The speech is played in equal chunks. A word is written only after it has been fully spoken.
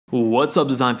What's up,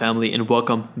 design family, and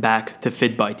welcome back to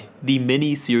FittBite, the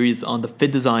mini series on the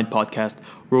Fittdesign podcast,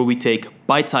 where we take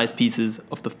bite-sized pieces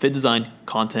of the Fittdesign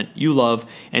content you love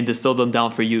and distill them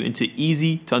down for you into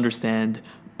easy to understand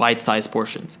bite-sized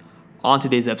portions. On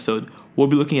today's episode, we'll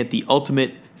be looking at the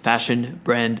ultimate fashion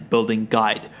brand building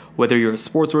guide. Whether you're a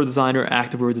sportswear designer,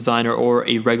 activewear designer, or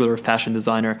a regular fashion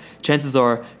designer, chances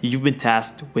are you've been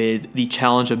tasked with the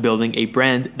challenge of building a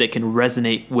brand that can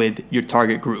resonate with your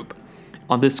target group.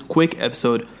 On this quick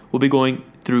episode, we'll be going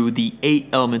through the 8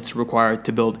 elements required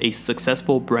to build a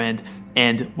successful brand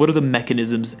and what are the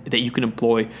mechanisms that you can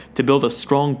employ to build a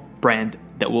strong brand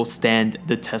that will stand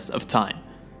the test of time.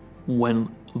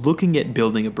 When looking at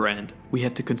building a brand, we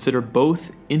have to consider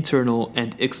both internal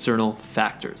and external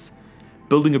factors.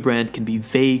 Building a brand can be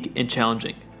vague and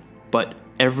challenging, but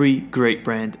every great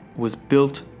brand was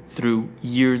built through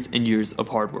years and years of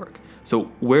hard work. So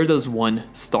where does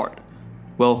one start?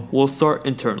 Well, we'll start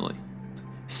internally.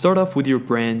 Start off with your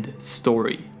brand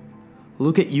story.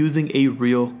 Look at using a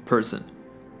real person.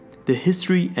 The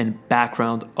history and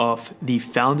background of the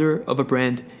founder of a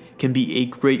brand can be a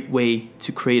great way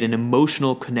to create an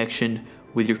emotional connection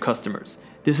with your customers.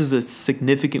 This is a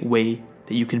significant way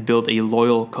that you can build a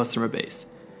loyal customer base.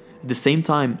 At the same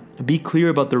time, be clear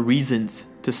about the reasons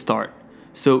to start.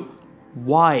 So,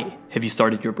 why have you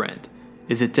started your brand?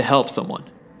 Is it to help someone?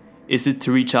 Is it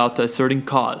to reach out to a certain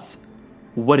cause?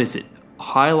 What is it?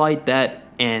 Highlight that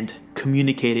and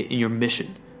communicate it in your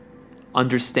mission.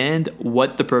 Understand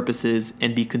what the purpose is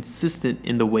and be consistent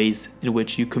in the ways in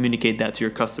which you communicate that to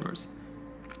your customers.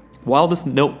 While this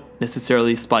won't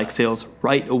necessarily spike sales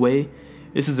right away,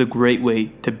 this is a great way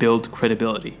to build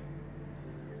credibility.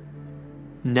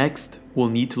 Next, we'll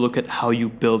need to look at how you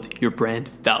build your brand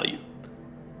value.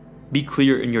 Be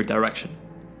clear in your direction.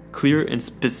 Clear and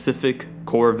specific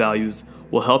core values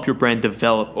will help your brand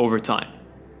develop over time.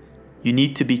 You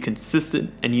need to be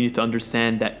consistent and you need to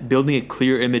understand that building a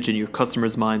clear image in your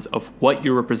customers' minds of what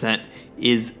you represent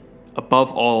is,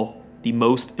 above all, the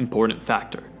most important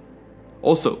factor.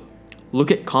 Also,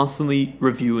 look at constantly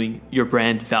reviewing your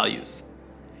brand values.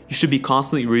 You should be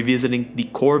constantly revisiting the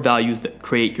core values that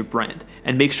create your brand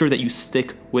and make sure that you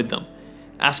stick with them.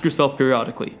 Ask yourself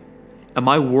periodically, am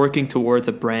I working towards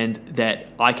a brand that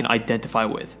I can identify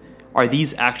with? Are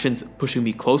these actions pushing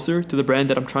me closer to the brand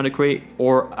that I'm trying to create,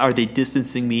 or are they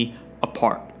distancing me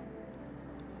apart?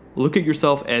 Look at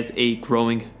yourself as a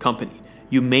growing company.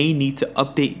 You may need to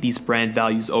update these brand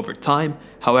values over time.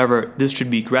 However, this should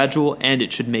be gradual and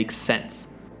it should make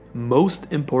sense.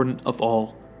 Most important of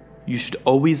all, you should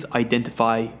always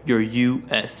identify your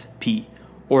USP,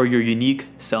 or your unique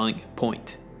selling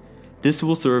point. This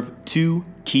will serve 2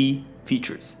 key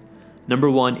features. Number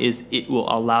 1 is it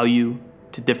will allow you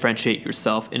to differentiate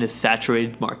yourself in a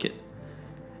saturated market.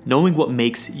 Knowing what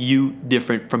makes you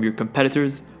different from your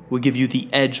competitors will give you the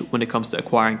edge when it comes to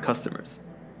acquiring customers.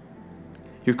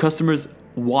 Your customers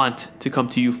want to come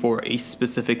to you for a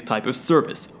specific type of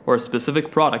service or a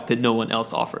specific product that no one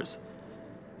else offers.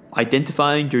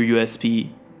 Identifying your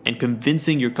USP and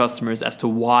convincing your customers as to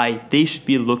why they should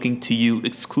be looking to you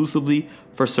exclusively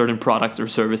for certain products or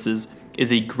services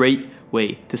is a great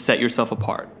way to set yourself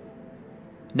apart.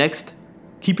 Next,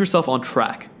 keep yourself on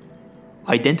track.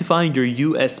 Identifying your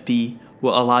USP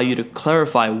will allow you to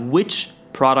clarify which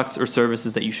products or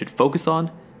services that you should focus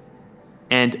on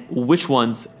and which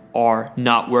ones are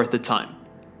not worth the time.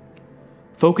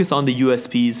 Focus on the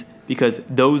USPs because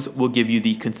those will give you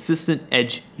the consistent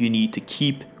edge you need to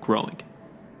keep growing.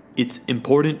 It's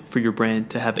important for your brand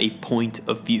to have a point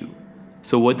of view.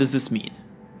 So what does this mean?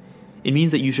 It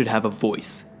means that you should have a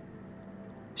voice.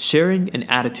 Sharing an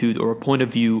attitude or a point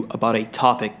of view about a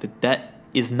topic that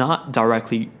is not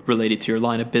directly related to your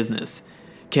line of business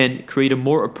can create a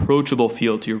more approachable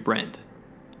feel to your brand.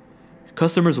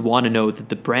 Customers want to know that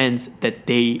the brands that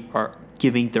they are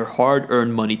giving their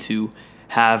hard-earned money to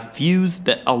have views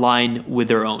that align with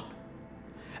their own.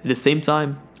 At the same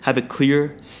time, have a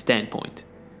clear standpoint.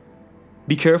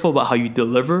 Be careful about how you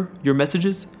deliver your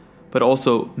messages, but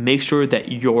also make sure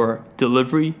that your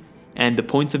delivery and the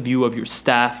points of view of your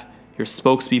staff, your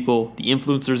spokespeople, the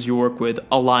influencers you work with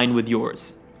align with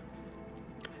yours.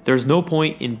 There's no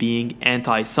point in being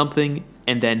anti-something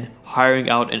and then hiring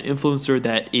out an influencer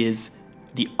that is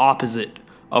the opposite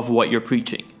of what you're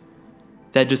preaching.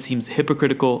 That just seems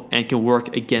hypocritical and can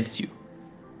work against you.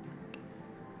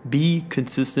 Be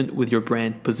consistent with your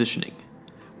brand positioning.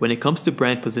 When it comes to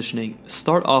brand positioning,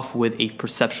 start off with a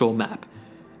perceptual map.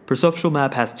 Perceptual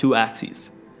map has 2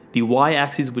 axes. The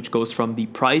y-axis, which goes from the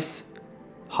price,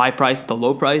 high price to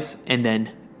low price, and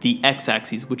then the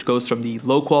x-axis, which goes from the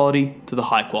low quality to the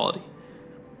high quality.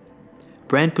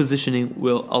 brand positioning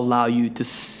will allow you to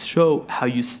show how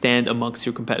you stand amongst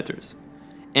your competitors,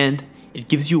 and it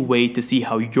gives you a way to see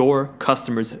how your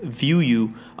customers view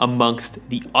you amongst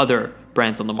the other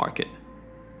brands on the market.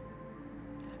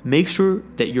 Make sure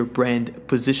that your brand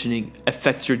positioning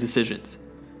affects your decisions.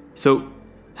 So,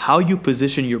 how you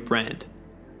position your brand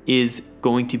is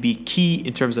going to be key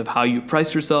in terms of how you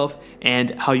price yourself and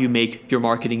how you make your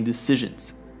marketing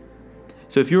decisions.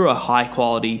 So if you're a high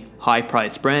quality, high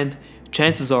price brand,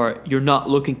 chances are you're not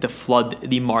looking to flood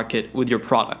the market with your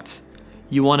products.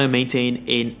 You want to maintain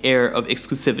an air of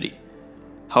exclusivity.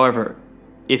 However,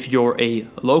 if you're a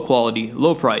low quality,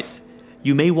 low price,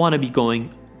 you may want to be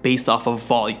going based off of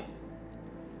volume.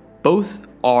 Both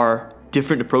are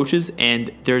different approaches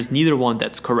and there's neither one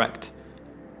that's correct.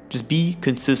 Just be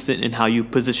consistent in how you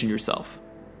position yourself.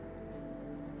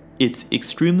 It's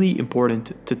extremely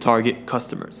important to target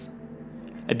customers.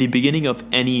 At the beginning of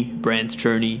any brand's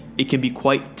journey, it can be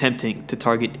quite tempting to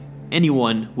target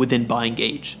anyone within buying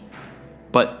age,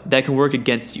 but that can work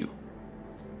against you.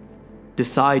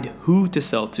 Decide who to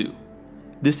sell to.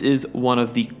 This is one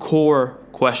of the core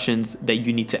questions that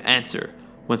you need to answer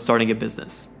when starting a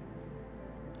business.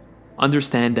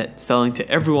 Understand that selling to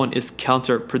everyone is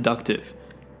counterproductive.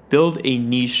 Build a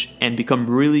niche and become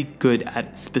really good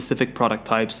at specific product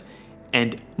types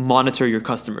and monitor your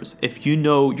customers. If you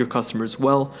know your customers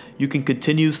well, you can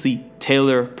continuously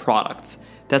tailor products.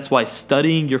 That's why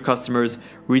studying your customers,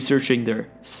 researching their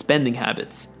spending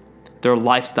habits, their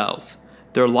lifestyles,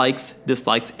 their likes,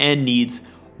 dislikes, and needs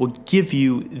will give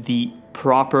you the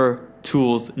proper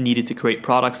tools needed to create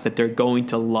products that they're going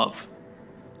to love.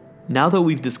 Now that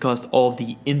we've discussed all of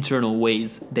the internal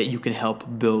ways that you can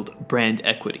help build brand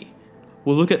equity,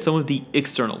 we'll look at some of the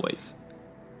external ways.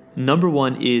 Number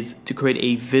one is to create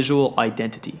a visual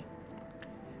identity.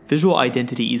 Visual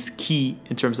identity is key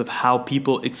in terms of how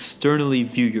people externally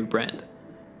view your brand.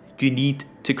 You need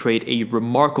to create a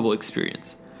remarkable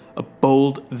experience. A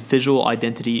bold visual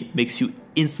identity makes you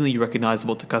instantly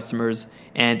recognizable to customers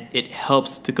and it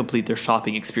helps to complete their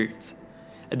shopping experience.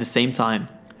 At the same time,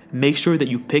 make sure that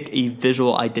you pick a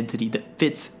visual identity that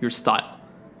fits your style.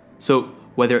 So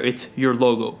whether it's your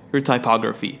logo, your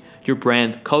typography, your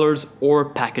brand colors, or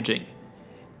packaging,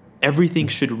 everything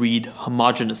should read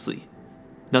homogeneously.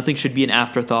 Nothing should be an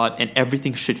afterthought and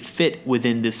everything should fit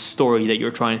within this story that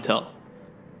you're trying to tell.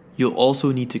 You'll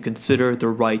also need to consider the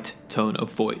right tone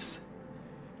of voice.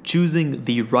 Choosing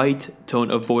the right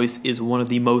tone of voice is one of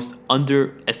the most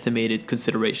underestimated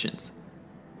considerations.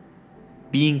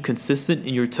 Being consistent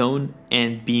in your tone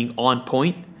and being on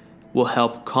point will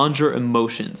help conjure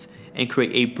emotions and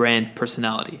create a brand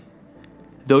personality.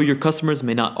 Though your customers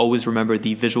may not always remember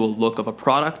the visual look of a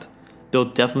product, they'll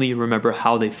definitely remember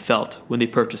how they felt when they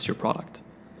purchased your product.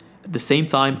 At the same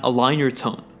time, align your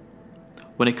tone.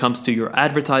 When it comes to your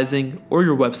advertising or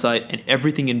your website and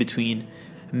everything in between,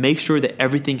 make sure that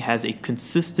everything has a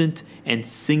consistent and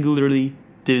singularly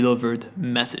delivered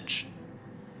message.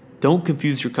 Don't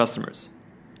confuse your customers.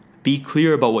 Be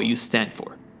clear about what you stand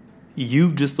for.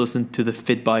 You've just listened to the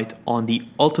FittBite on the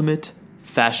ultimate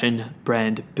fashion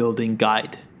brand building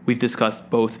guide. We've discussed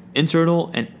both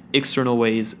internal and external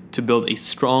ways to build a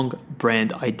strong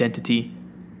brand identity.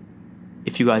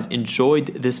 If you guys enjoyed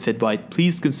this FittBite,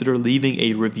 please consider leaving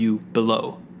a review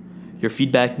below. Your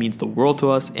feedback means the world to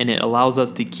us and it allows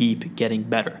us to keep getting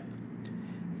better.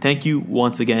 Thank you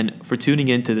once again for tuning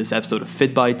in to this episode of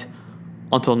FittBite.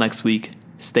 Until next week,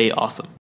 stay awesome.